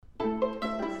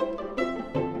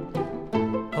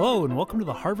Hello and welcome to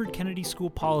the Harvard Kennedy School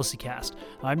PolicyCast.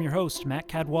 I'm your host, Matt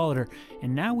Cadwallader,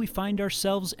 and now we find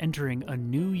ourselves entering a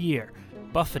new year,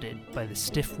 buffeted by the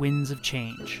stiff winds of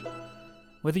change.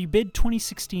 Whether you bid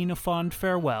 2016 a fond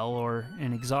farewell or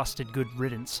an exhausted good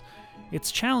riddance,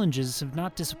 its challenges have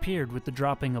not disappeared with the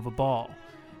dropping of a ball.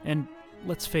 And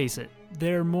let's face it,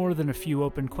 there are more than a few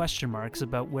open question marks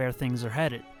about where things are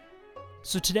headed.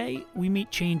 So today, we meet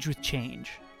change with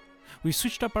change. We've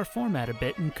switched up our format a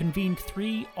bit and convened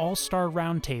 3 all-star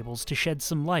roundtables to shed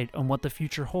some light on what the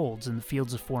future holds in the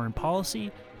fields of foreign policy,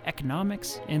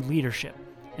 economics, and leadership,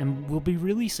 and we'll be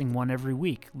releasing one every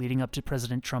week leading up to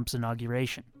President Trump's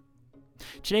inauguration.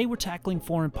 Today we're tackling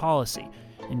foreign policy,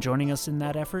 and joining us in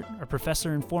that effort are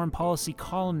Professor and Foreign Policy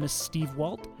columnist Steve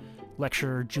Walt,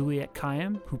 lecturer Juliette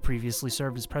Kayyem, who previously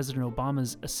served as President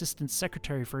Obama's Assistant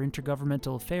Secretary for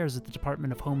Intergovernmental Affairs at the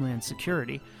Department of Homeland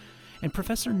Security, and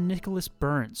Professor Nicholas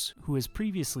Burns, who has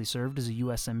previously served as a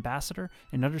U.S. Ambassador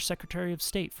and Undersecretary of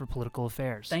State for Political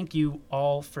Affairs. Thank you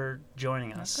all for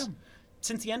joining us. Welcome.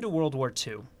 Since the end of World War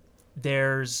II,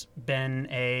 there's been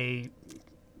a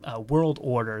world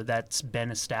order that's been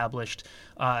established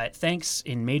thanks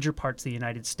in major parts of the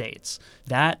United States.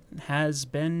 That has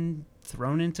been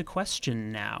thrown into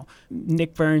question now.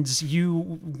 Nick Burns,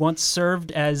 you once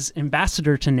served as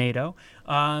ambassador to NATO.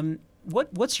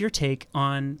 What's your take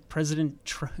on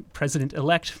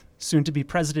President-elect, soon-to-be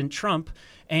President Trump,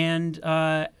 and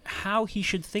how he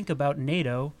should think about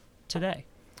NATO today?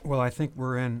 Well, I think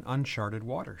we're in uncharted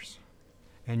waters.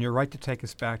 And you're right to take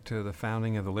us back to the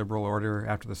founding of the liberal order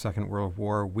after the Second World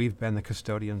War. We've been the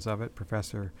custodians of it.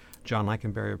 Professor John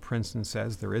Leikenberry of Princeton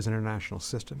says there is an international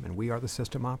system, and we are the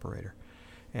system operator.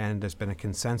 And there's been a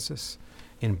consensus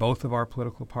in both of our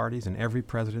political parties and every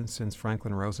president since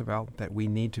Franklin Roosevelt that we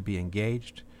need to be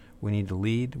engaged. We need to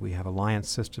lead. We have alliance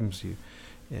systems.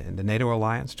 In the NATO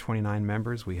alliance, 29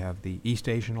 members. We have the East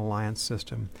Asian alliance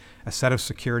system, a set of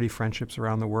security friendships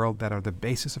around the world that are the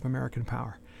basis of American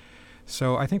power.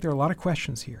 So I think there are a lot of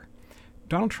questions here.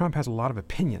 Donald Trump has a lot of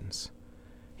opinions.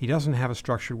 He doesn't have a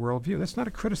structured worldview. That's not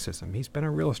a criticism. He's been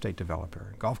a real estate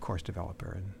developer, golf course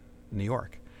developer in New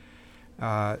York.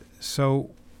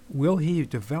 So will he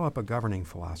develop a governing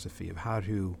philosophy of how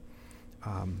to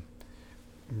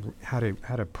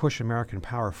push American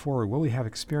power forward? Will he have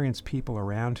experienced people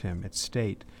around him at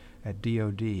State, at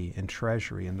DOD, in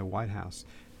Treasury, in the White House,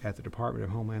 at the Department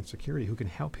of Homeland Security, who can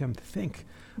help him think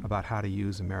about how to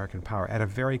use American power at a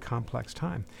very complex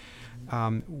time?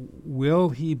 Will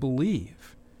he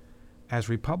believe, as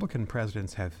Republican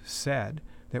presidents have said,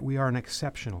 that we are an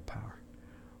exceptional power?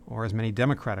 Or as many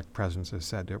Democratic presidents have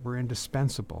said, that we're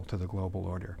indispensable to the global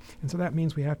order. And so that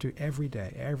means we have to every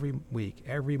day, every week,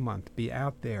 every month be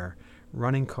out there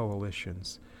running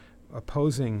coalitions,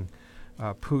 opposing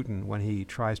Putin when he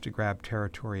tries to grab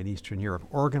territory in Eastern Europe,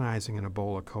 organizing an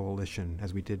Ebola coalition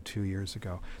as we did 2 years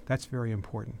ago. That's very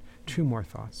important. 2 more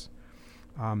thoughts.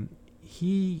 And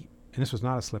this was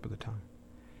not a slip of the tongue,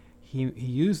 he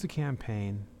used the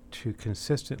campaign to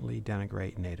consistently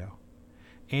denigrate NATO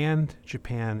and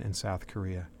Japan and South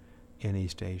Korea in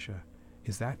East Asia.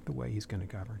 Is that the way he's going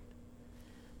to govern?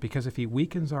 Because if he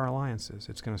weakens our alliances,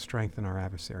 it's going to strengthen our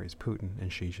adversaries, Putin and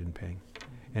Xi Jinping,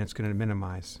 and it's going to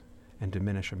minimize and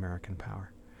diminish American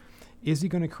power. Is he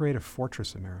going to create a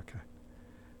fortress America?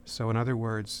 So in other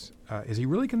words, is he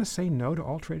really going to say no to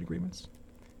all trade agreements?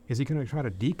 Is he going to try to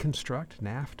deconstruct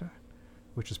NAFTA,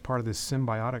 which is part of this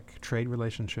symbiotic trade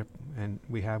relationship and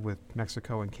we have with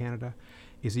Mexico and Canada?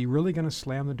 Is he really going to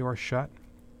slam the door shut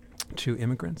to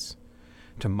immigrants,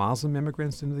 to Muslim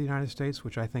immigrants into the United States,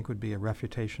 which I think would be a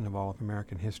refutation of all of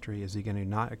American history? Is he going to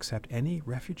not accept any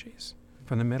refugees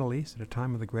from the Middle East at a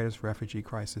time of the greatest refugee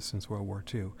crisis since World War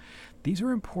II? These are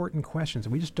important questions,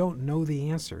 and we just don't know the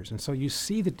answers. And so you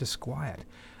see the disquiet.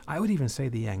 I would even say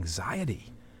the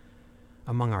anxiety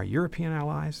among our European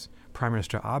allies. Prime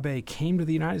Minister Abe came to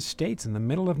the United States in the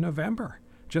middle of November,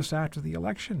 just after the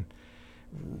election,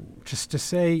 just to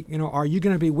say, are you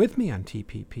going to be with me on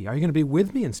TPP? Are you going to be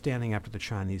with me in standing up to the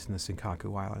Chinese in the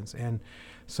Senkaku Islands? And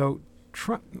so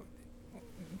Trump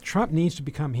needs to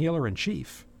become healer in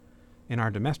chief in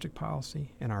our domestic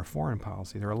policy and our foreign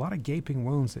policy. There are a lot of gaping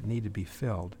wounds that need to be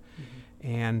filled. Mm-hmm.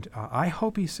 And I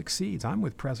hope he succeeds. I'm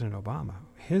with President Obama.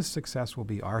 His success will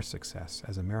be our success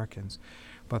as Americans.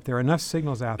 But there are enough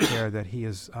signals out there that he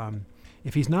is,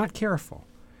 if he's not careful,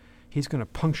 he's going to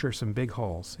puncture some big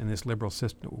holes in this liberal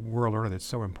system, world order that's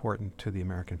so important to the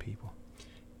American people.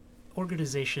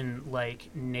 organization like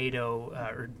NATO,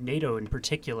 or NATO in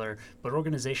particular, but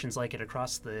organizations like it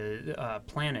across the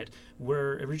planet,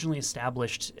 were originally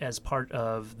established as part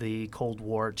of the Cold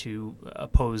War to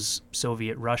oppose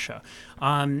Soviet Russia.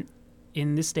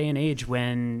 In this day and age,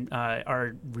 when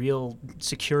our real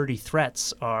security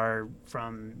threats are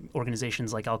from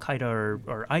organizations like Al-Qaeda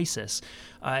or ISIS,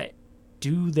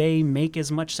 do they make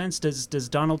as much sense? Does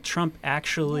Donald Trump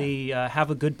actually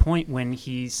have a good point when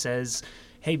he says,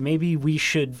 hey, maybe we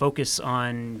should focus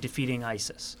on defeating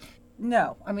ISIS?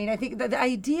 No. I mean, I think the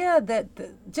idea that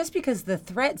just because the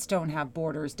threats don't have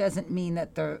borders doesn't mean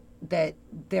that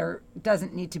there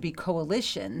doesn't need to be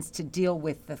coalitions to deal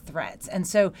with the threats. And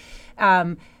so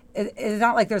it's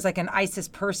not like there's like an ISIS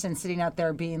person sitting out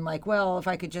there being like, well, if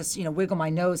I could just, wiggle my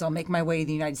nose, I'll make my way to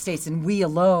the United States, and we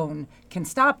alone can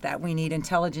stop that. We need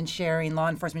intelligence sharing, law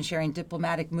enforcement sharing,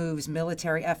 diplomatic moves,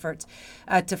 military efforts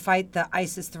to fight the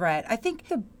ISIS threat. I think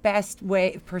the best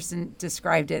way a person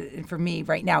described it, and for me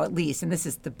right now at least, and this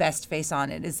is the best face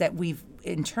on it, is that we've,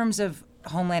 in terms of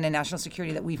Homeland and national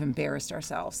security, that we've embarrassed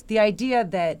ourselves. The idea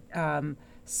that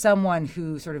someone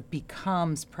who sort of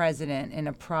becomes president in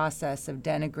a process of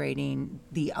denigrating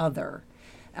the other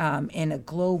in a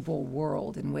global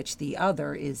world in which the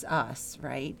other is us,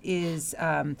 right, is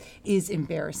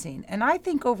embarrassing. And I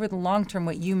think over the long term,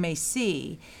 what you may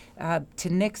see,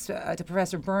 to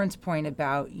Professor Burns' point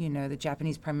about the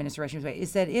Japanese Prime Minister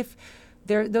is that if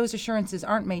those assurances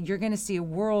aren't made, you're going to see a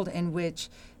world in which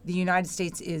the United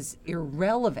States is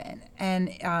irrelevant.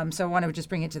 And so I want to just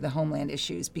bring it to the Homeland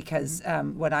issues because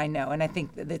what I know, and I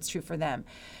think that's true for them.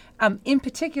 In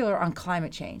particular on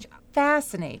climate change,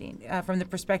 fascinating from the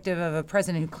perspective of a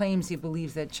president who claims he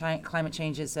believes that climate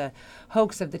change is a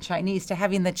hoax of the Chinese, to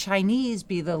having the Chinese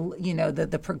be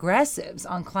the progressives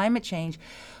on climate change.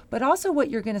 But also what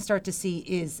you're going to start to see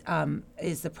is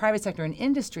the private sector and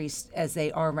industries, as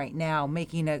they are right now,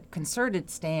 making a concerted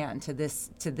stand to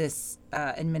this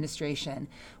administration.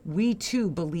 We too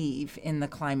believe in the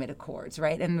climate accords,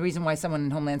 right? And the reason why someone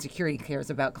in Homeland Security cares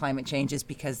about climate change is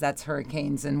because that's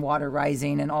hurricanes and water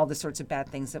rising and all the sorts of bad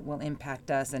things that will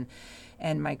impact us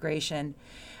and migration.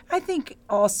 I think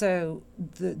also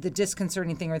the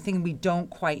disconcerting thing, or the thing we don't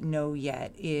quite know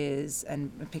yet, is,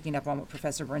 and picking up on what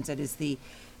Professor Burns said, is the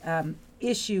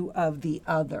issue of the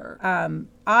other.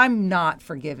 I'm not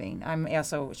forgiving. I'm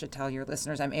also, should tell your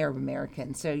listeners, I'm Arab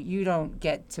American, so you don't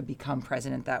get to become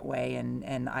president that way,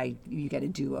 and you get a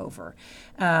do-over.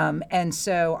 And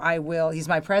so I will. He's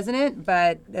my president,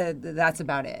 but that's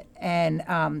about it.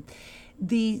 And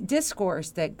the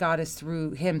discourse that got us through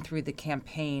the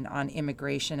campaign on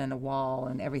immigration and a wall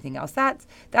and everything else, that's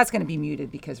going to be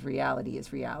muted because reality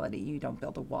is reality. You don't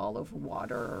build a wall over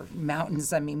water or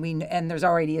mountains. I mean, and there's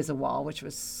already is a wall, which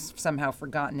was somehow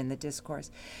forgotten in the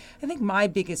discourse. I think my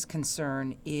biggest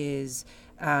concern is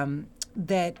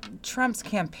that Trump's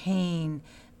campaign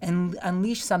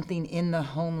unleashed something in the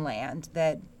homeland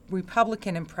that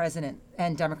Republican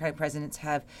and Democratic presidents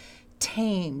have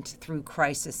tamed through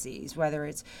crises, whether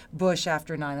it's Bush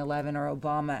after 9/11 or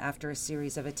Obama after a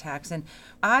series of attacks. And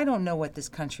I don't know what this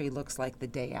country looks like the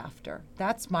day after.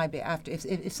 That's my after.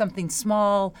 If something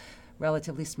small,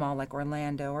 relatively small, like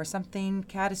Orlando, or something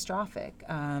catastrophic,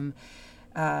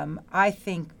 I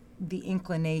think the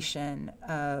inclination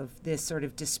of this sort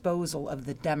of disposal of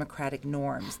the democratic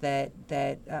norms that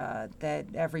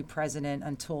every president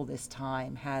until this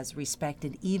time has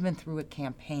respected, even through a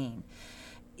campaign.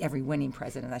 Every winning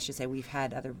president, I should say. We've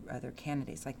had other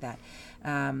candidates like that.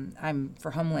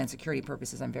 For Homeland Security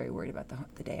purposes, I'm very worried about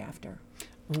the day after.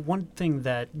 One thing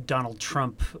that Donald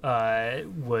Trump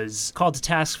was called to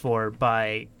task for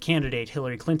by candidate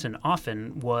Hillary Clinton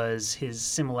often was his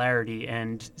similarity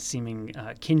and seeming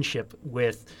kinship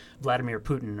with Vladimir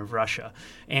Putin of Russia.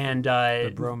 And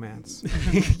the bromance.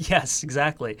 Yes,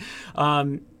 exactly.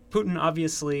 Putin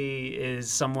obviously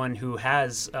is someone who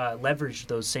has leveraged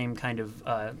those same kind of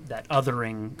that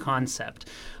othering concept.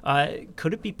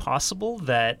 Could it be possible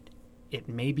that it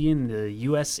may be in the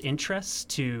U.S. interest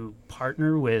to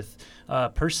partner with a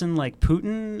person like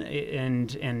Putin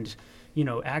and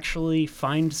actually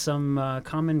find some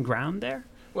common ground there?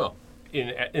 Well,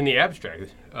 in the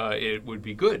abstract, it would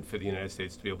be good for the United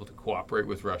States to be able to cooperate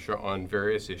with Russia on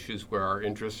various issues where our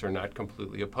interests are not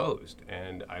completely opposed.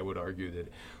 And I would argue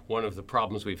that one of the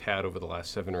problems we've had over the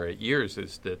last 7 or 8 years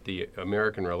is that the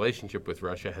American relationship with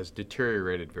Russia has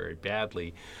deteriorated very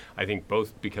badly, I think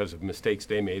both because of mistakes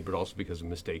they made, but also because of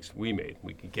mistakes we made.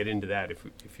 We could get into that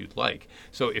if you'd like.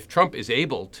 So if Trump is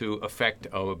able to effect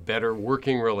a better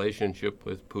working relationship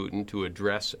with Putin to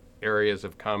address areas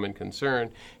of common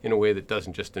concern in a way that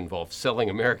doesn't just involve selling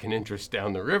American interests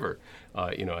down the river.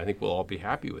 I think we'll all be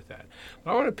happy with that.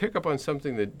 But I want to pick up on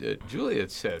something that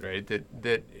Juliette said, right?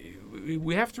 That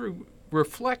we have to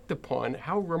reflect upon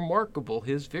how remarkable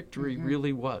his victory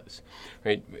really was,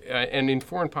 right? And in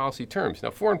foreign policy terms.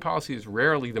 Now, foreign policy is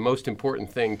rarely the most important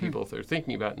thing people are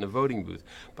thinking about in the voting booth,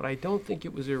 but I don't think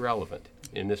it was irrelevant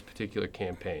in this particular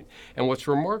campaign. And what's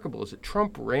remarkable is that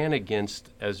Trump ran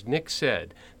against, as Nick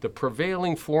said, the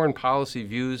prevailing foreign policy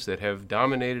views that have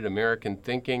dominated American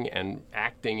thinking and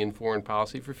acting in foreign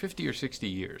policy for 50 or 60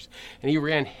 years. And he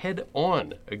ran head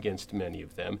on against many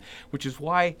of them, which is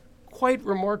why, quite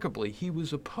remarkably, he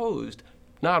was opposed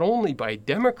not only by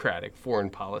Democratic foreign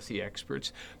policy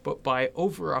experts, but by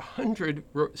over 100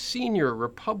 senior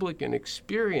Republican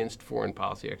experienced foreign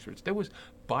policy experts. There was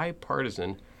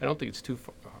bipartisan, I don't think it's too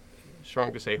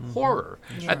strong to say, horror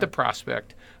at the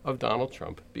prospect of Donald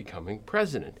Trump becoming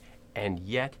president. And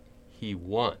yet he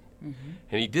won.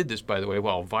 And he did this, by the way,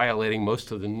 while violating most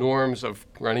of the norms of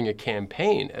running a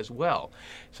campaign as well.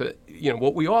 So,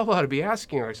 what we all ought to be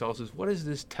asking ourselves is, what is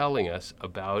this telling us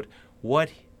about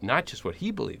not just what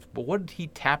he believed, but what did he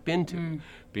tap into?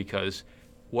 Because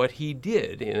what he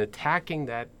did in attacking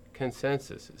that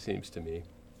consensus, it seems to me,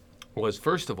 was,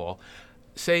 first of all,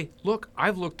 say, look,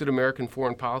 I've looked at American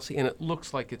foreign policy and it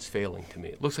looks like it's failing to me.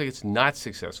 It looks like it's not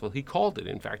successful. He called it,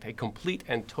 in fact, a complete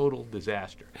and total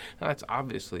disaster. Now, that's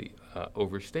obviously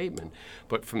overstatement,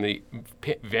 but from the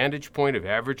vantage point of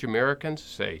average Americans,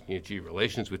 say,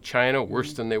 relations with China,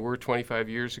 worse than they were 25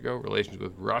 years ago. Relations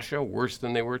with Russia, worse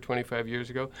than they were 25 years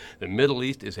ago. The Middle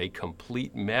East is a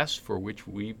complete mess for which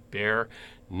we bear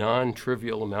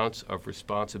non-trivial amounts of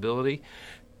responsibility.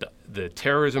 The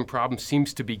terrorism problem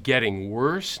seems to be getting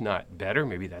worse, not better.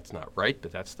 Maybe that's not right,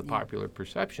 but that's the popular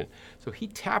perception. So he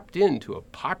tapped into a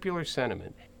popular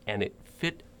sentiment, and it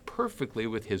fit perfectly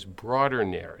with his broader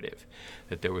narrative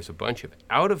that there was a bunch of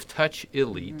out-of-touch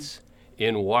elites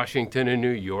in Washington and New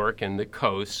York and the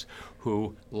coasts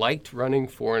who liked running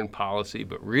foreign policy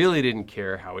but really didn't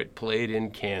care how it played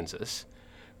in Kansas,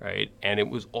 right? And it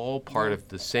was all part of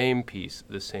the same piece,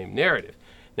 the same narrative.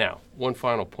 Now, one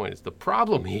final point is the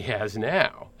problem he has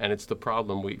now, and it's the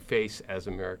problem we face as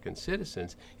American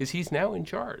citizens, is he's now in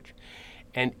charge.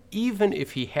 And even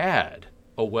if he had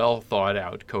a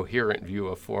well-thought-out, coherent view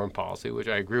of foreign policy, which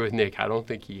I agree with Nick, I don't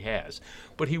think he has,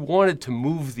 but he wanted to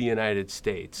move the United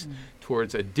States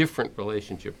towards a different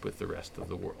relationship with the rest of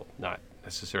the world, not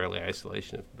necessarily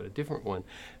isolation, but a different one.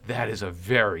 That is a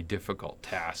very difficult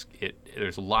task.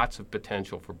 There's lots of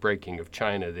potential for breaking of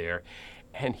China there.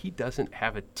 And he doesn't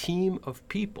have a team of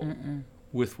people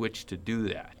with which to do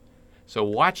that. So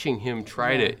watching him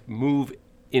try to move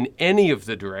in any of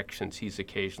the directions he's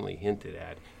occasionally hinted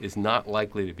at is not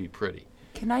likely to be pretty.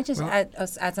 Can I just add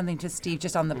something to Steve,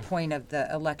 just on the point of the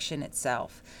election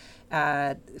itself?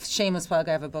 Shameless plug,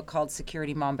 I have a book called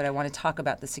Security Mom, but I want to talk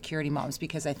about the security moms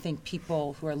because I think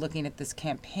people who are looking at this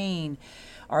campaign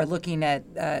are looking at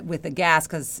with aghast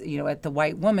because at the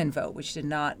white woman vote,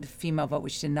 female vote,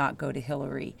 which did not go to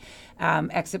Hillary.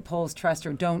 Exit polls, trust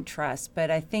or don't trust,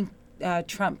 but I think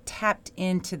Trump tapped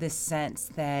into this sense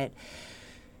that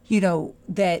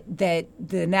that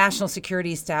the national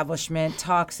security establishment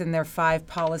talks in their 5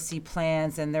 policy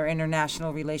plans and their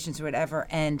international relations or whatever,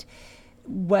 and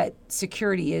what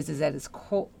security is at its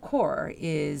core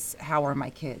is, how are my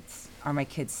kids? Are my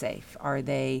kids safe?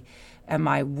 Am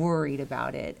I worried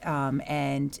about it?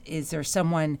 And is there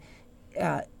someone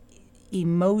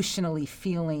emotionally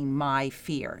feeling my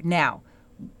fear? Now,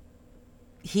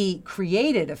 he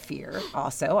created a fear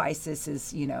also. ISIS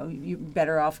is, you're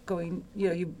better off going,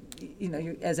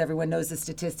 as everyone knows the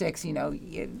statistics,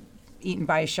 eaten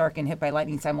by a shark and hit by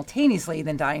lightning simultaneously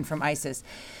than dying from ISIS.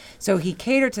 So he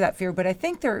catered to that fear, but I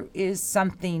think there is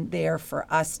something there for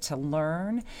us to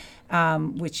learn,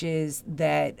 which is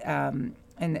that,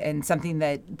 and something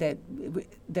that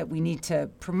we need to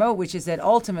promote, which is that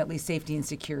ultimately safety and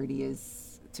security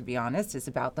is, to be honest, is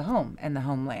about the home and the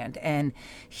homeland. And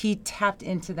he tapped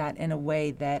into that in a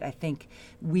way that I think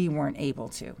we weren't able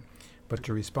to. But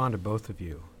to respond to both of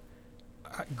you,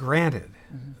 granted,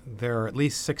 there are at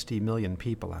least 60 million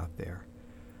people out there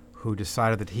who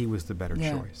decided that he was the better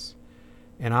choice.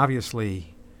 And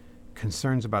obviously,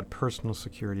 concerns about personal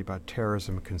security, about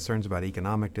terrorism, concerns about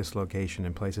economic dislocation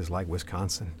in places like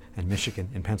Wisconsin and Michigan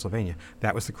and Pennsylvania,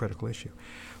 that was the critical issue.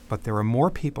 But there are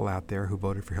more people out there who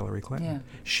voted for Hillary Clinton. Yeah.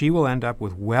 She will end up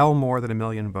with well more than 1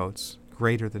 million votes,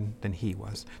 greater than he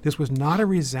was. This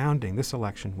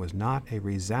election was not a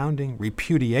resounding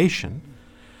repudiation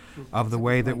of the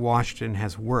way that Washington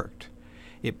has worked.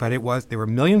 There were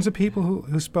millions of people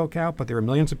who spoke out, but there were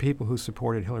millions of people who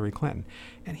supported Hillary Clinton.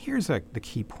 And here's the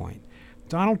key point.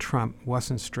 Donald Trump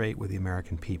wasn't straight with the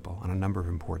American people on a number of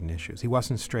important issues. He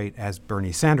wasn't straight, as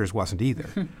Bernie Sanders wasn't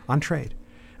either, on trade.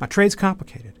 Now, trade's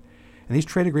complicated. And these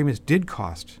trade agreements did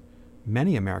cost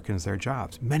many Americans their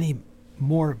jobs. Many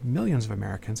more millions of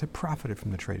Americans have profited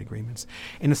from the trade agreements.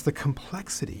 And it's the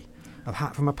complexity of how,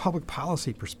 from a public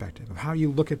policy perspective, of how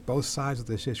you look at both sides of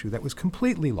this issue that was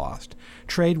completely lost.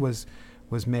 Trade was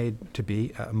made to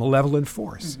be a malevolent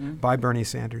force by Bernie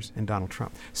Sanders and Donald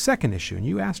Trump. Second issue, and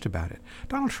you asked about it,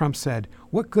 Donald Trump said,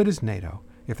 what good is NATO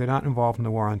if they're not involved in the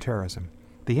war on terrorism?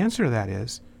 The answer to that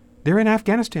is, they're in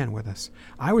Afghanistan with us.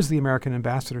 I was the American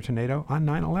ambassador to NATO on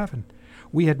 9/11.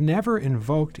 We had never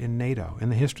invoked in NATO, in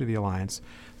the history of the alliance,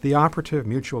 the operative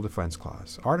mutual defense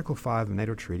clause. Article 5 of the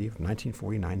NATO Treaty of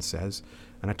 1949 says,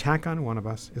 an attack on one of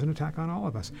us is an attack on all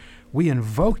of us. We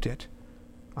invoked it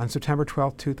on September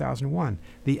 12, 2001.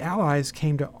 The Allies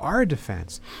came to our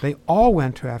defense. They all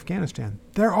went to Afghanistan.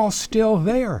 They're all still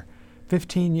there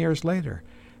 15 years later.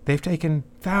 They've taken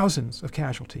thousands of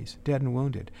casualties, dead and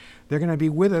wounded. They're going to be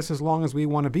with us as long as we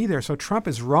want to be there. So Trump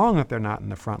is wrong that they're not in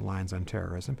the front lines on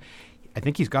terrorism. I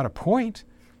think he's got a point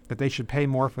that they should pay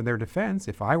more for their defense.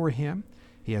 If I were him,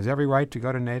 he has every right to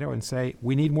go to NATO and say,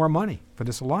 we need more money for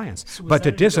this alliance. So but was that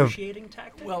a negotiating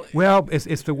tactic? Well,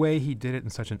 it's the way he did it in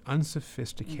such an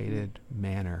unsophisticated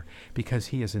manner, because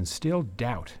he has instilled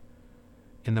doubt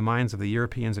in the minds of the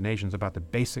Europeans and Asians about the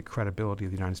basic credibility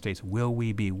of the United States. Will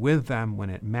we be with them when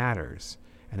it matters?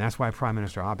 And that's why Prime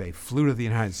Minister Abe flew to the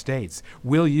United States.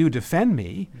 Will you defend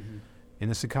me in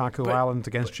the Senkaku Islands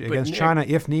against Nick, China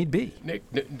if need be? Nick,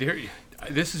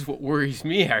 this is what worries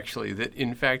me, actually, that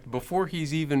in fact, before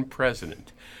he's even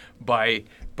president, by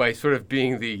sort of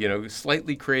being the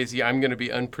slightly crazy, I'm going to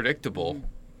be unpredictable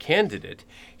candidate,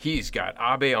 he's got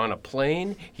Abe on a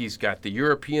plane. He's got the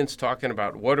Europeans talking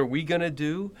about what are we going to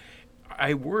do.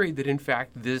 I worry that in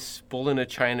fact this bull in a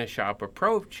china shop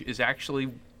approach is actually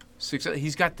success.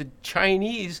 He's got the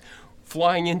Chinese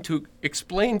flying in to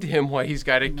explain to him why he's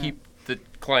got to keep the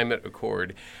climate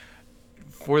accord.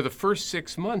 For the first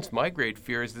 6 months, my great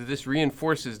fear is that this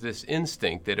reinforces this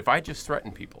instinct that if I just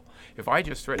threaten people, if I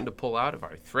just threaten to pull out, if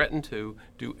I threaten to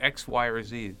do X, Y, or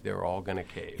Z, they're all going to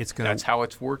cave. That's how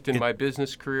it's worked in my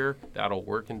business career. That'll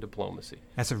work in diplomacy.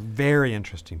 That's a very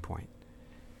interesting point.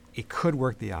 It could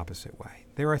work the opposite way.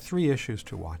 There are 3 issues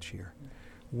to watch here.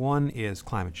 One is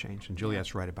climate change, and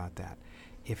Juliette's right about that.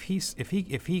 If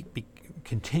he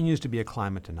continues to be a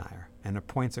climate denier and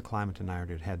appoints a climate denier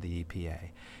to head the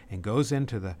EPA and goes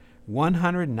into the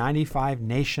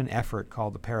 195-nation effort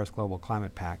called the Paris Global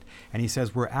Climate Pact, and he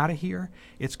says we're out of here,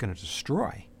 it's going to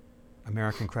destroy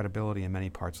American credibility in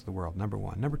many parts of the world, number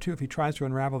one. Number two, if he tries to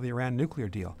unravel the Iran nuclear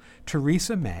deal,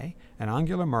 Theresa May and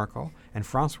Angela Merkel and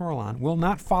Francois Hollande will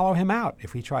not follow him out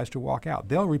if he tries to walk out.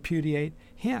 They'll repudiate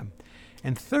him.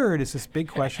 And third is this big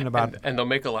question about... And they'll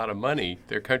make a lot of money.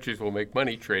 Their countries will make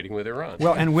money trading with Iran.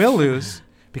 Well, and we'll lose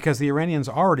because the Iranians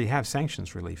already have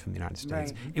sanctions relief from the United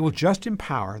States. Right. It will just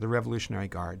empower the Revolutionary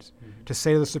Guards to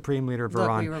say to the Supreme Leader of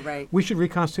Iran, we should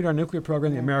reconstitute our nuclear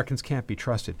program. The Americans can't be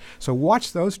trusted. So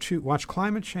watch those two, watch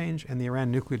climate change and the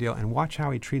Iran nuclear deal, and watch how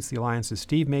he treats the alliances.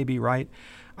 Steve may be right.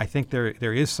 I think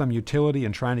there is some utility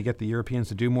in trying to get the Europeans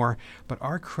to do more, but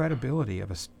our credibility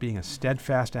of being a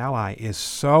steadfast ally is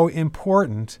so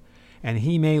important, and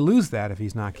he may lose that if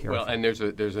he's not careful. Well, and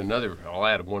there's another. I'll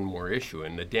add one more issue,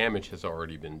 and the damage has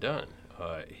already been done.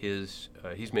 He's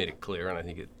made it clear, and I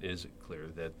think it is clear,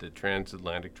 that the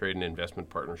Transatlantic Trade and Investment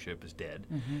Partnership is dead.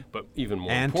 Mm-hmm. But even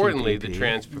more importantly, TPP. The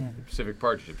Trans-Pacific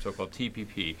Partnership, so-called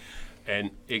TPP,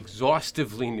 an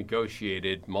exhaustively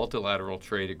negotiated multilateral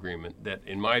trade agreement that,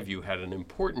 in my view, had an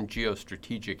important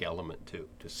geostrategic element to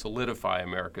solidify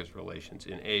America's relations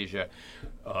in Asia,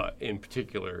 in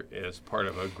particular as part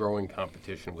of a growing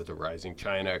competition with a rising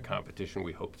China, a competition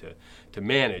we hope to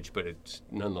manage, but it's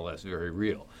nonetheless very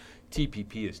real.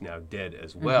 TPP is now dead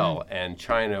as well, and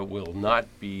China will not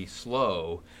be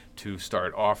slow to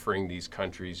start offering these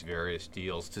countries various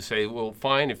deals to say, well,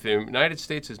 fine, if the United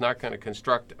States is not going to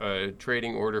construct a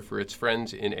trading order for its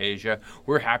friends in Asia,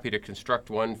 we're happy to construct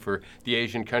one for the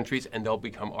Asian countries, and they'll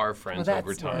become our friends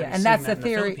over time. Yeah, and that's the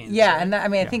theory. Yeah, right? And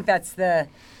I think that's the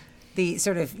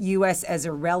sort of U.S. as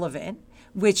irrelevant,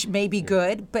 which may be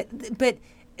good, but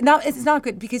now it's not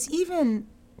good because even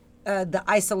the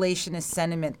isolationist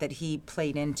sentiment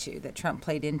that Trump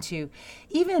played into,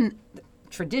 even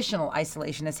traditional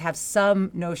isolationists have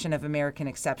some notion of American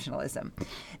exceptionalism.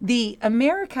 The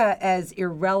America as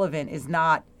irrelevant is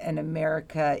not an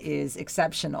America is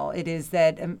exceptional. It is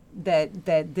that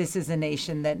that this is a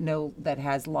nation that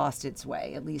has lost its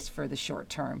way, at least for the short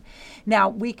term. Now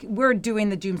we're doing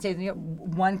the doomsday.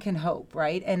 One can hope,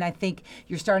 right? And I think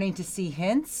you're starting to see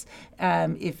hints.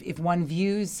 If one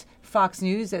views Fox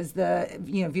News as the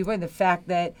viewpoint, the fact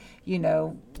that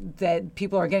that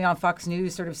people are getting on Fox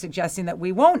News sort of suggesting that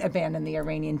we won't abandon the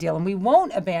Iranian deal and we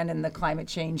won't abandon the climate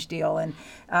change deal, and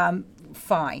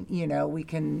fine, we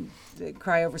can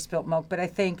cry over spilt milk, but I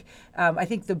think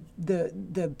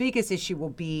the biggest issue will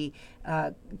be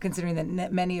considering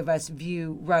that many of us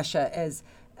view Russia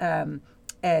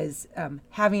as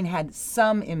having had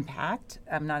some impact.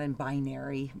 I'm not in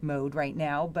binary mode right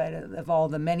now, but of all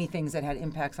the many things that had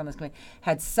impacts on this campaign,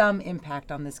 had some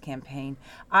impact on this campaign.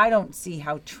 I don't see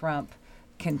how Trump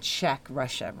can check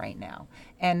Russia right now.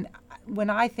 And when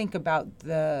I think about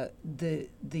the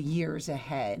years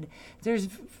ahead,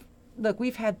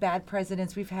 we've had bad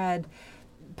presidents, we've had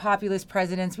populist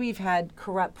presidents, we've had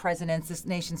corrupt presidents. This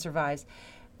nation survives.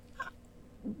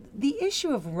 The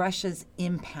issue of Russia's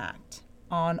impact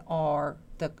on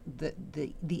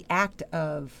the act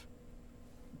of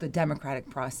the democratic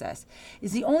process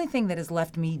is the only thing that has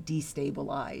left me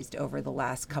destabilized over the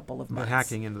last couple of months. The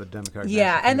hacking into the democratic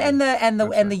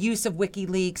and the use of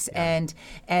WikiLeaks and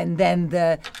then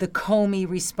the Comey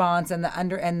response and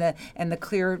the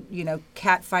clear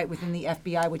cat fight within the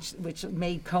FBI which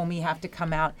made Comey have to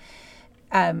come out.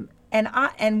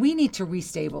 And we need to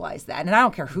restabilize that. And I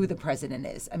don't care who the president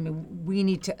is. I mean, we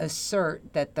need to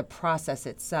assert that the process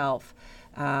itself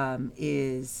can't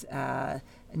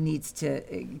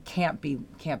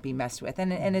be messed with.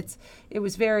 And it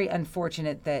was very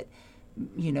unfortunate that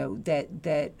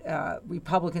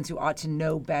Republicans who ought to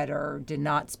know better did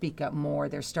not speak up more.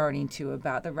 They're starting to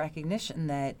about the recognition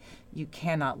that you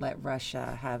cannot let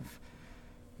Russia have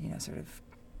sort of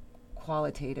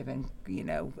qualitative and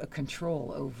a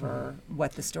control over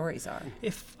what the stories are.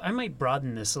 If I might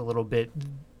broaden this a little bit,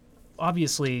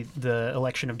 obviously the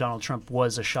election of Donald Trump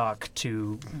was a shock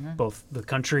to both the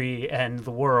country and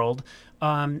the world.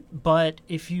 But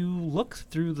if you look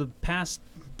through the past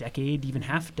decade, even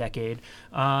half decade,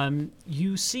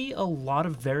 you see a lot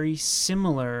of very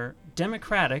similar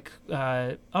democratic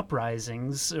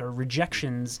uprisings or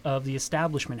rejections of the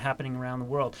establishment happening around the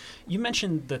world. You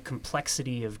mentioned the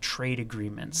complexity of trade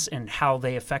agreements and how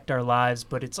they affect our lives,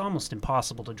 but it's almost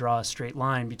impossible to draw a straight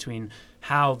line between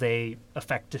how they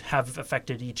have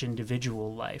affected each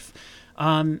individual life.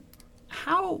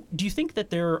 How do you think that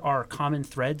there are common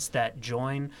threads that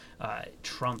join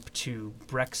Trump to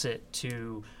Brexit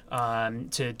to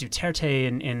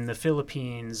Duterte in the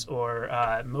Philippines or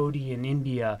Modi in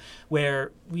India,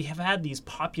 where we have had these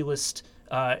populist,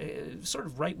 sort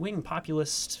of right-wing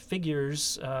populist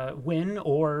figures win,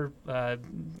 or I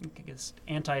guess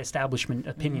anti-establishment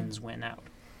opinions win out?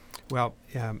 Well,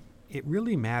 it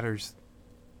really matters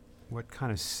what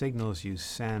kind of signals you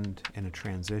send in a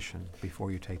transition before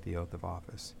you take the oath of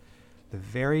office. The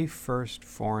very first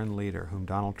foreign leader whom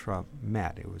Donald Trump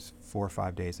met, it was 4 or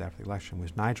 5 days after the election,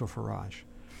 was Nigel Farage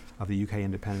of the UK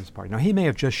Independence Party. Now, he may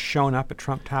have just shown up at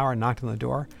Trump Tower and knocked on the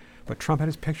door, but Trump had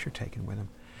his picture taken with him.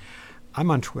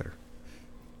 I'm on Twitter.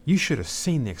 You should have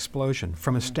seen the explosion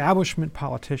from establishment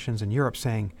politicians in Europe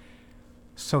saying,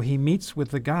 so he meets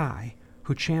with the guy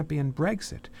who championed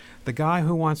Brexit, the guy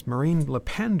who wants Marine Le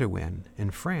Pen to win in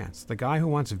France, the guy who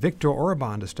wants Viktor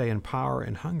Orban to stay in power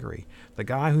in Hungary, the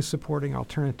guy who's supporting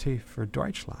Alternative for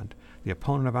Deutschland, the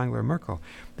opponent of Angela Merkel.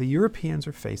 The Europeans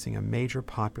are facing a major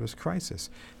populist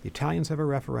crisis. The Italians have a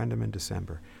referendum in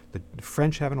December. The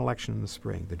French have an election in the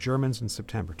spring. The Germans in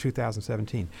September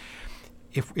 2017.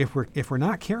 If we're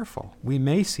not careful, we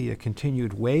may see a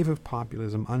continued wave of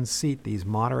populism unseat these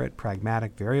moderate,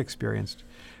 pragmatic, very experienced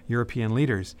European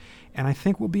leaders, and I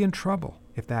think we'll be in trouble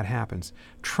if that happens.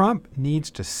 Trump needs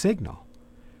to signal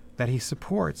that he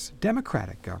supports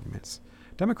democratic governments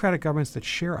that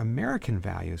share American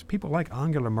values, people like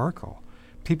Angela Merkel,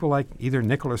 people like either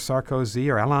Nicolas Sarkozy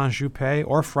or Alain Juppé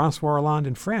or François Hollande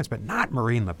in France, but not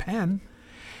Marine Le Pen.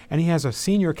 And he has a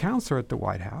senior counselor at the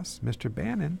White House, Mr.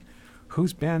 Bannon,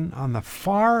 who's been on the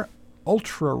far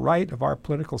ultra-right of our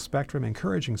political spectrum,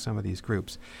 encouraging some of these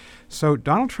groups. So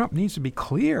Donald Trump needs to be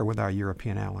clear with our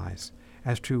European allies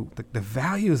as to the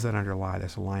values that underlie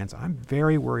this alliance. I'm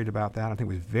very worried about that. I think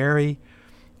it was very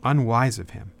unwise of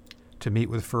him to meet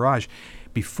with Farage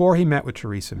before he met with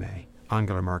Theresa May,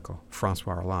 Angela Merkel,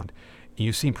 François Hollande. And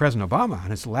you've seen President Obama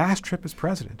on his last trip as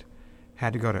president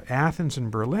had to go to Athens and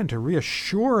Berlin to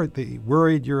reassure the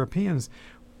worried Europeans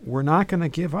we're not going to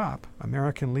give up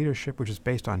American leadership, which is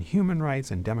based on human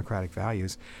rights and democratic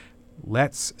values.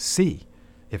 Let's see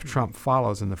if Trump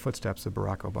follows in the footsteps of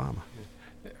Barack Obama.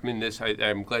 I mean,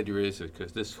 I'm glad you raised it,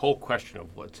 because this whole question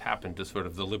of what's happened to sort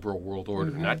of the liberal world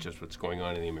order, not just what's going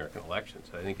on in the American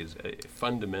elections, I think is a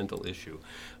fundamental issue.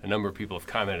 A number of people have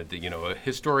commented that,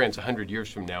 historians 100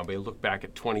 years from now may look back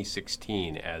at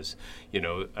 2016 as,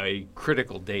 a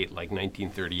critical date like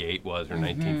 1938 was, or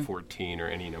 1914, or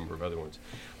any number of other ones.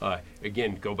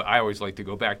 Again, I always like to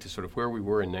go back to sort of where we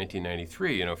were in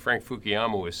 1993. Frank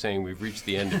Fukuyama was saying we've reached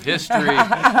the end of history.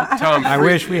 I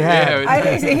wish we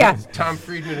had. Tom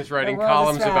Friedman is writing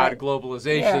columns about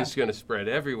globalization. It's going to spread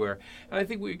everywhere. And I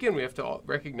think, we have to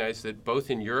recognize that both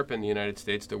in Europe and the United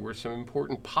States, there were some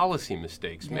important policy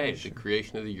mistakes made. Sure. The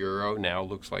creation of the euro now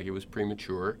looks like it was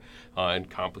premature and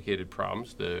complicated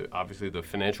problems. Obviously, the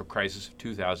financial crisis of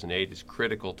 2008 is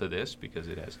critical to this, because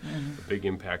it has a big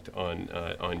impact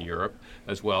on Europe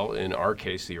as well. In our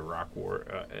case, the Iraq War,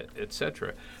 et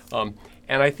cetera. And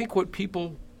I think what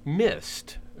people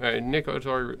missed, Nick has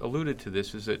already alluded to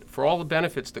this, is that for all the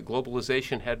benefits that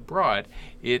globalization had brought,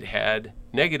 it had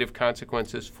negative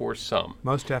consequences for some.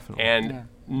 Most definitely. And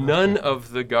none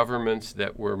of the governments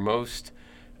that were most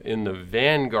in the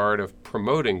vanguard of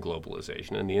promoting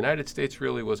globalization, and the United States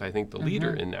really was, I think, the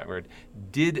leader in that regard,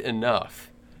 did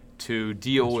enough to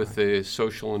deal with the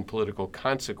social and political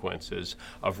consequences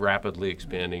of rapidly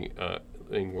expanding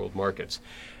world markets.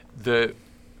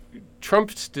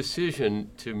 Trump's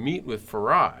decision to meet with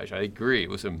Farage, I agree,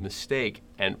 was a mistake,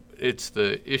 and it's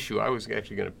the issue I was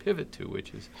actually going to pivot to,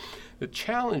 which is the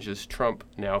challenges Trump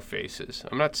now faces.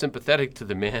 I'm not sympathetic to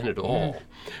the man at all,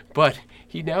 but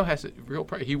he now has a real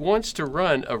problem. He wants to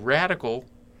run a radical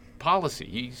policy.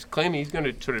 He's claiming he's going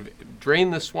to sort of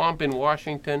drain the swamp in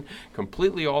Washington,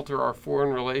 completely alter our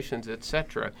foreign relations,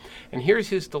 etc. And here's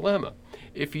his dilemma.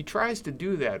 If he tries to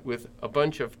do that with a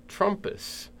bunch of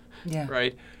Trumpists,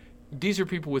 right? These are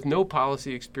people with no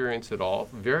policy experience at all,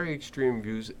 very extreme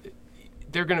views.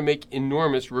 They're going to make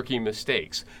enormous rookie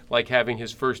mistakes, like having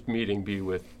his first meeting be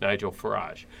with Nigel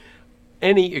Farage.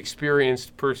 Any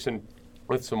experienced person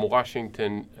with some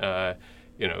Washington,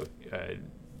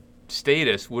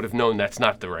 status would have known that's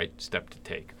not the right step to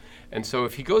take. And so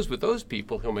if he goes with those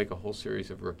people, he'll make a whole series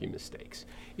of rookie mistakes.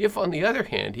 If, on the other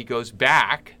hand, he goes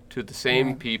back to the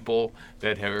same people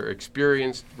that have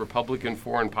experienced Republican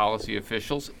foreign policy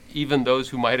officials, even those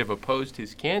who might have opposed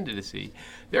his candidacy,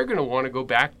 they're going to want to go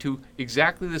back to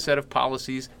exactly the set of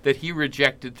policies that he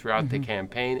rejected throughout the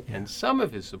campaign. And some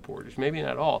of his supporters, maybe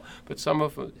not all, but some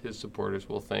of his supporters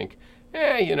will think,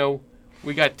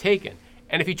 we got taken.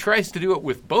 And if he tries to do it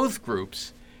with both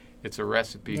groups, it's a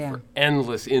recipe for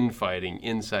endless infighting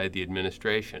inside the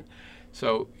administration.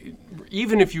 So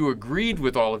even if you agreed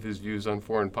with all of his views on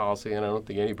foreign policy, and I don't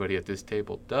think anybody at this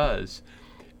table does,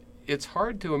 it's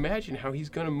hard to imagine how he's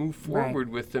going to move forward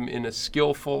with them in a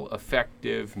skillful,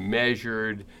 effective,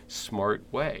 measured, smart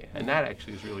way. And that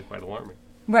actually is really quite alarming.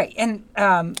 Right. And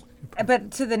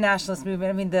but to the nationalist movement,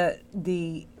 I mean,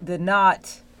 the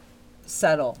not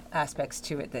subtle aspects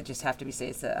to it that just have to be said,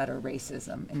 it's the utter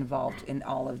racism involved in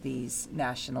all of these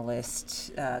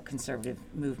nationalist conservative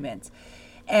movements.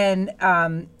 And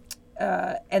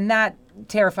that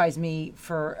terrifies me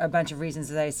for a bunch of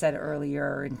reasons, as I said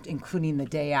earlier, including the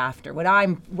day after. What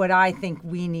I think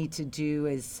we need to do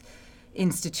is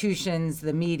institutions,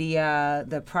 the media,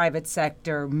 the private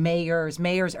sector, mayors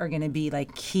are going to be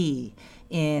like key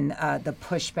in the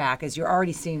pushback, as you're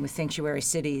already seeing with sanctuary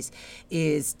cities,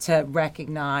 is to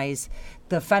recognize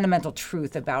the fundamental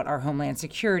truth about our homeland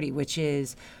security, which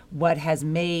is what has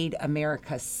made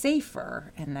America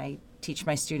safer. And I teach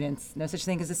my students no such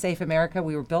thing as a safe America.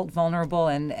 We were built vulnerable,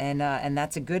 and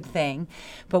that's a good thing.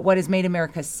 But what has made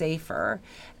America safer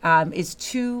is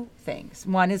two things.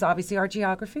 One is obviously our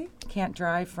geography. Can't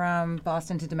drive from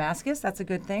Boston to Damascus. That's a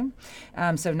good thing.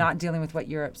 So not dealing with what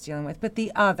Europe's dealing with. But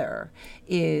the other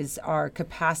is our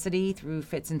capacity through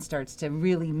fits and starts to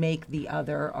really make the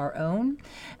other our own.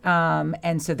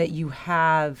 And so that you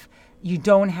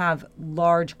don't have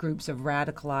large groups of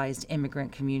radicalized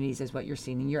immigrant communities as what you're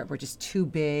seeing in Europe. We're just too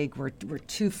big. We're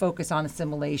too focused on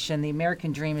assimilation. The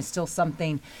American dream is still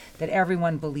something that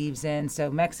everyone believes in. So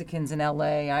Mexicans in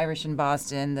LA, Irish in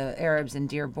Boston, the Arabs in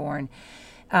Dearborn.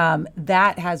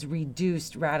 that has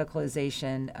reduced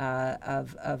radicalization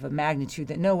of a magnitude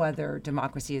that no other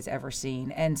democracy has ever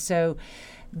seen. And so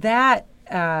that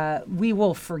we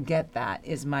will forget that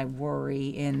is my worry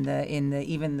in the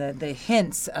even the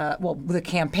hints. The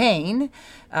campaign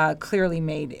clearly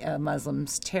made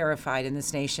Muslims terrified in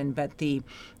this nation, but the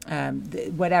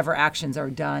whatever actions are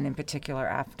done in particular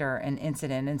after an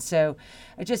incident. And so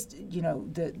I just,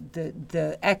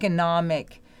 the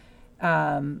economic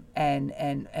and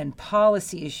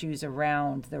policy issues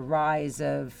around the rise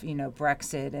of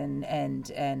Brexit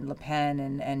and Le Pen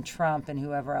and Trump and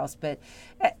whoever else, but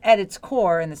at its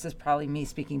core, and this is probably me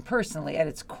speaking personally, at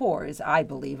its core is, I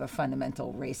believe, a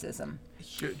fundamental racism.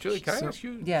 Julie, can I ask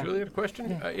you, yeah. Juliette, a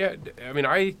question? Yeah. I mean,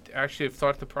 I actually have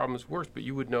thought the problem was worse, but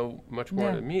you would know much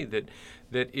more than me that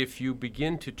if you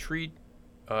begin to treat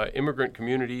immigrant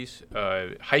communities,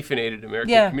 hyphenated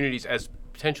American communities as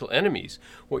potential enemies,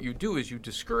 what you do is you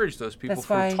discourage those people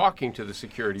from talking to the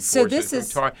security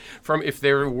forces. From if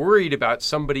they're worried about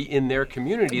somebody in their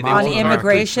community, they on won't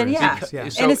immigration, So,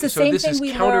 and it's the same thing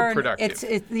we learn.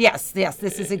 Yes,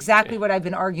 this is exactly what I've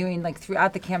been arguing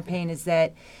throughout the campaign. Is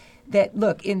that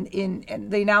look, in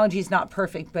the analogy is not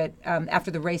perfect, but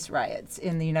after the race riots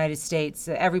in the United States,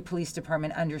 every police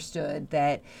department understood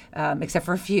that, except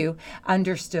for a few,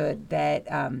 understood that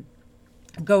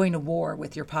going to war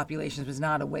with your populations was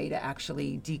not a way to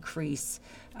actually decrease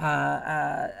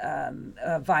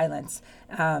violence,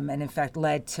 and in fact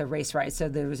led to race riots. So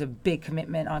there was a big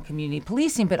commitment on community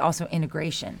policing, but also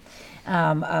integration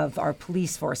of our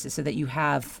police forces, so that you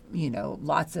have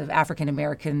lots of African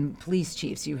American police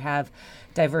chiefs, you have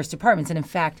diverse departments, and in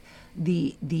fact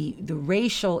the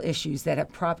racial issues that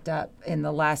have propped up in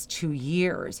the last 2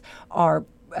 years are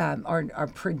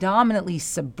predominantly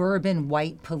suburban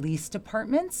white police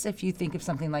departments. If you think of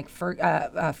something like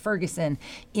Ferguson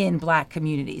in black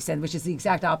communities, and which is the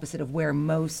exact opposite of where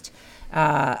most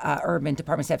urban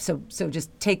departments have. So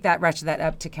just take that, ratchet that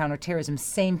up to counterterrorism.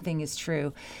 Same thing is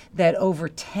true, that over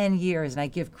 10 years, and I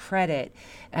give credit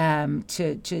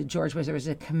to George Bush, there was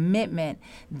a commitment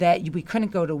that we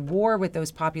couldn't go to war with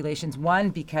those populations. One,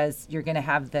 because you're going to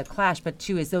have the clash, but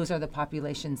two, is those are the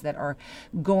populations that are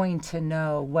going to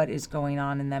know what is going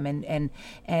on in them.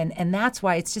 And that's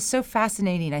why it's just so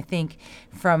fascinating, I think,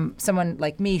 from someone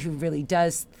like me who really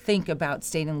does think about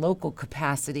state and local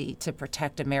capacity to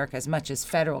protect America as much as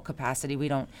federal capacity. We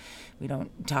don't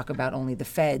talk about only the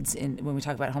feds when we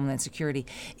talk about Homeland Security,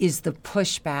 is the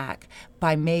pushback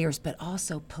by mayors, but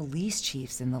also police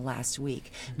chiefs in the last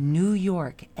week. New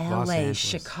York, LA,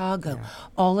 Chicago,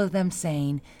 all of them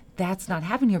saying that's not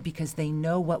happening here because they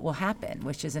know what will happen,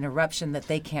 which is an eruption that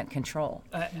they can't control.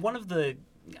 One of the,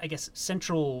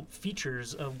 central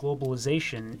features of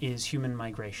globalization is human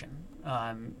migration.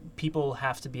 People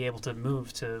have to be able to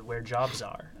move to where jobs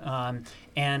are.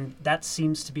 And that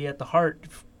seems to be at the heart,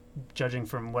 judging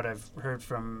from what I've heard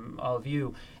from all of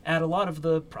you, at a lot of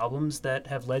the problems that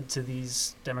have led to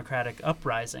these democratic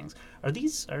uprisings.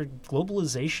 Is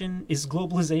globalization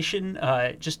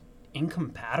just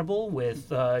incompatible with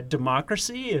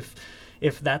democracy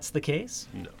if that's the case?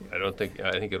 No, I think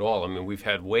at all. I mean, we've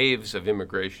had waves of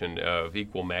immigration of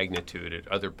equal magnitude at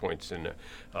other points in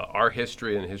our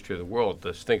history and the history of the world.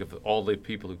 Let's think of all the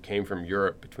people who came from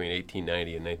Europe between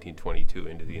 1890 and 1922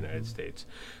 into the United States.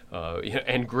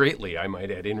 And greatly, I might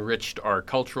add, enriched our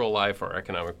cultural life, our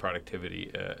economic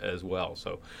productivity as well.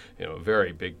 So, a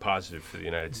very big positive for the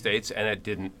United States, and it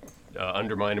didn't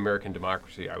undermine American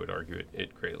democracy. I would argue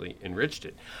it greatly enriched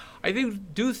it. I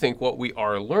do think what we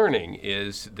are learning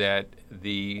is that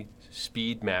the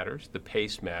speed matters, the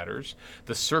pace matters,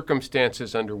 the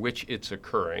circumstances under which it's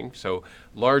occurring. So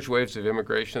large waves of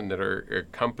immigration that are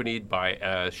accompanied by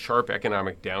a sharp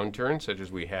economic downturn, such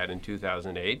as we had in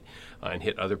 2008, and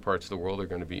hit other parts of the world, are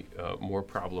going to be more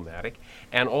problematic.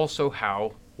 And also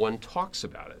how one talks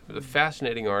about it. There's a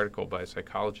fascinating article by a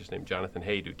psychologist named Jonathan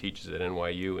Haidt, who teaches at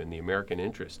NYU in The American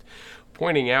Interest,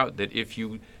 pointing out that if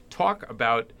you talk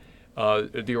about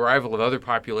the arrival of other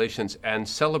populations and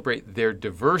celebrate their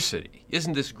diversity,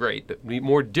 isn't this great that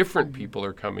more different people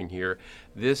are coming here?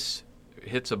 This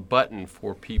hits a button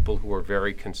for people who are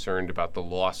very concerned about the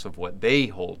loss of what they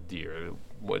hold dear,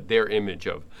 what their image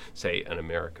of, say, an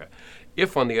America.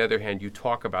 If, on the other hand, you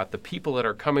talk about the people that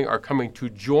are coming to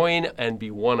join and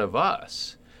be one of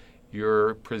us,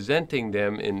 you're presenting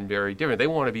them in very different. They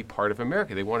want to be part of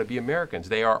America. They want to be Americans.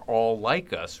 They are all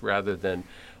like us rather than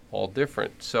all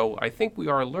different. So I think we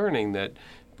are learning that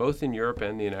both in Europe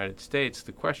and the United States,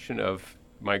 the question of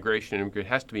migration and immigration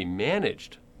has to be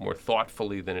managed more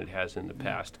thoughtfully than it has in the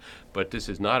past. But this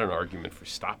is not an argument for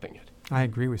stopping it. I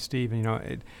agree with Steve.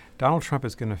 Donald Trump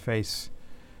is going to face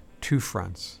two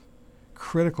fronts,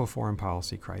 critical foreign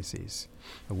policy crises,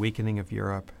 the weakening of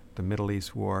Europe, the Middle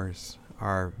East wars,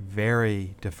 are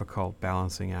very difficult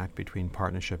balancing act between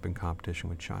partnership and competition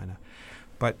with China.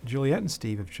 But Juliette and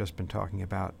Steve have just been talking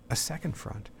about a second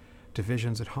front,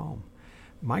 divisions at home.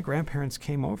 My grandparents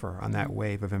came over on that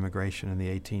wave of immigration in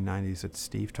the 1890s that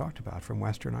Steve talked about from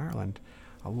Western Ireland.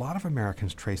 A lot of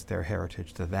Americans trace their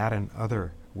heritage to that and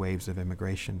other waves of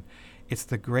immigration. It's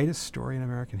the greatest story in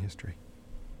American history.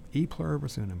 E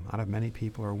pluribus unum, out of many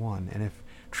people are one. And if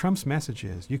Trump's message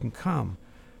is, you can come,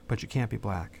 but you can't be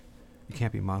black, you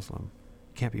can't be Muslim,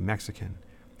 you can't be Mexican,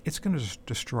 it's going to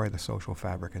destroy the social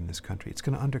fabric in this country. It's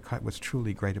going to undercut what's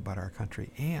truly great about our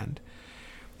country. And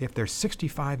if there's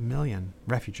 65 million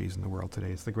refugees in the world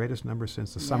today, it's the greatest number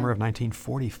since the summer of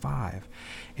 1945.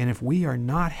 And if we are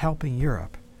not helping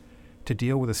Europe to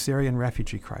deal with the Syrian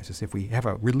refugee crisis, if we have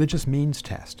a religious means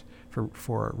test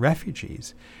for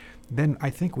refugees, then I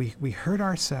think we hurt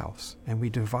ourselves and we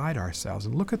divide ourselves.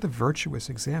 And look at the virtuous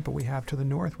example we have to the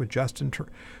north with Justin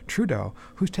Trudeau,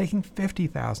 who's taking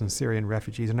 50,000 Syrian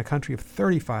refugees in a country of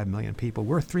 35 million people.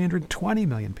 We're 320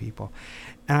 million people.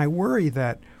 And I worry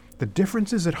that the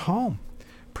differences at home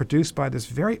produced by this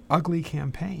very ugly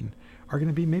campaign are going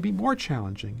to be maybe more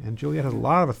challenging. And Juliette has a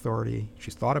lot of authority.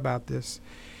 She's thought about this.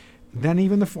 Than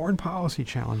even the foreign policy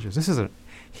challenges.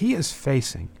 He is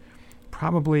facing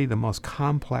probably the most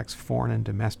complex foreign and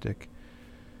domestic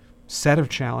set of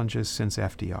challenges since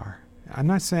FDR. I'm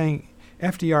not saying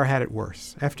FDR had it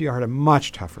worse. FDR had a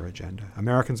much tougher agenda.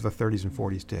 Americans of the 30s and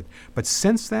 40s did. But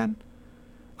since then,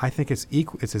 I think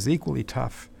it's as equally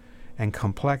tough and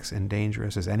complex and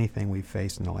dangerous as anything we've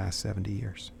faced in the last 70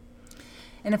 years.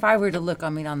 And if I were to look,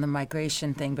 on the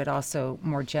migration thing, but also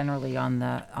more generally on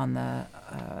the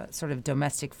sort of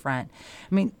domestic front,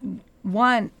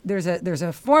 one, there's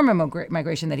a form of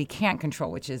migration that he can't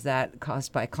control, which is that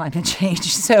caused by climate change.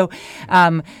 So,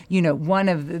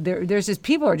 there's just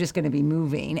people are just going to be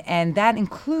moving, and that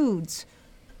includes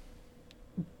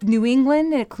New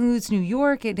England, it includes New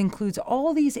York, it includes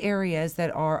all these areas that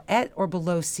are at or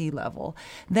below sea level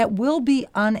that will be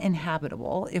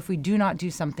uninhabitable if we do not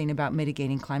do something about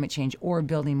mitigating climate change or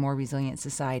building more resilient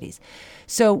societies.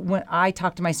 So when I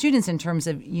talk to my students in terms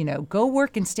of, go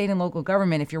work in state and local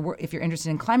government if you're interested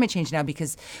in climate change now,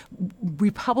 because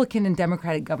Republican and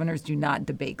Democratic governors do not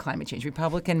debate climate change.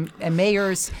 Republican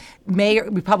mayors,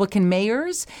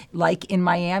 like in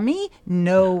Miami,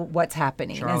 know what's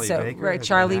happening. So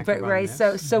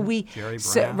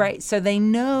they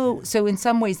know. So in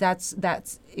some ways, that's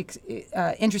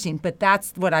interesting. But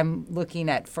that's what I'm looking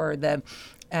at for the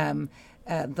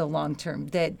long term.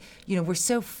 That we're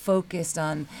so focused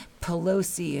on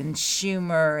Pelosi and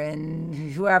Schumer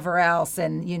and whoever else,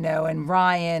 and and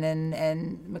Ryan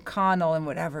and McConnell and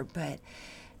whatever. But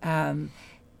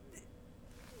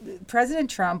President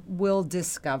Trump will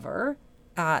discover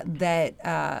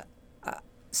that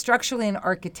structurally and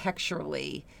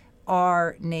architecturally,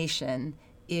 our nation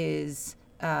is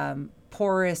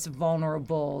porous,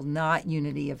 vulnerable, not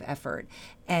unity of effort.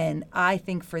 And I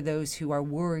think for those who are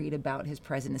worried about his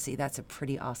presidency, that's a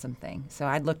pretty awesome thing. So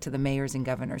I'd look to the mayors and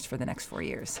governors for the next 4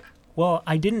 years. Well,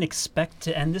 I didn't expect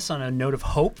to end this on a note of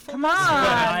hope. Come on,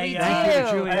 thank you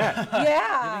to Juliette.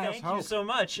 Yeah. Thank you so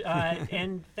much.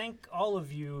 And thank all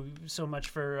of you so much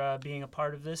for being a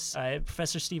part of this.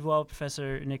 Professor Steve Walt,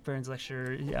 Professor Nick Burns,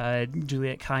 lecturer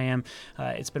Juliette Kayyem.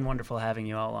 It's been wonderful having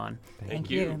you all on. Thank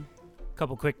you.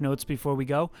 Couple quick notes before we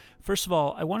go. First of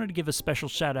all, I wanted to give a special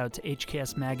shout out to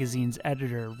HKS Magazine's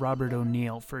editor, Robert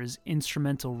O'Neill, for his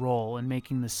instrumental role in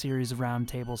making the series of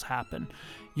roundtables happen.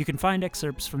 You can find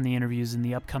excerpts from the interviews in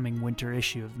the upcoming winter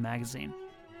issue of the magazine.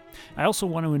 I also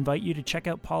want to invite you to check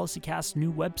out PolicyCast's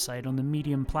new website on the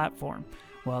Medium platform.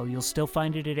 While you'll still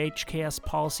find it at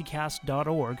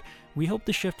hkspolicycast.org, we hope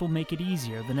the shift will make it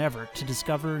easier than ever to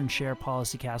discover and share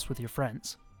PolicyCast with your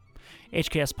friends.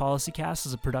 HKS PolicyCast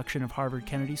is a production of Harvard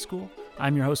Kennedy School.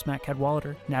 I'm your host, Matt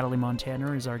Cadwallader. Natalie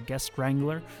Montana is our guest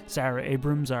wrangler, Sarah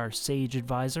Abrams, our sage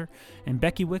advisor, and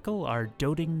Becky Wickel, our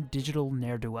doting digital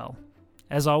ne'er-do-well.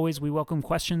 As always, we welcome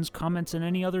questions, comments, and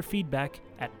any other feedback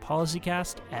at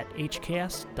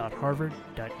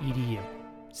policycast@hks.harvard.edu.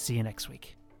 See you next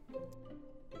week.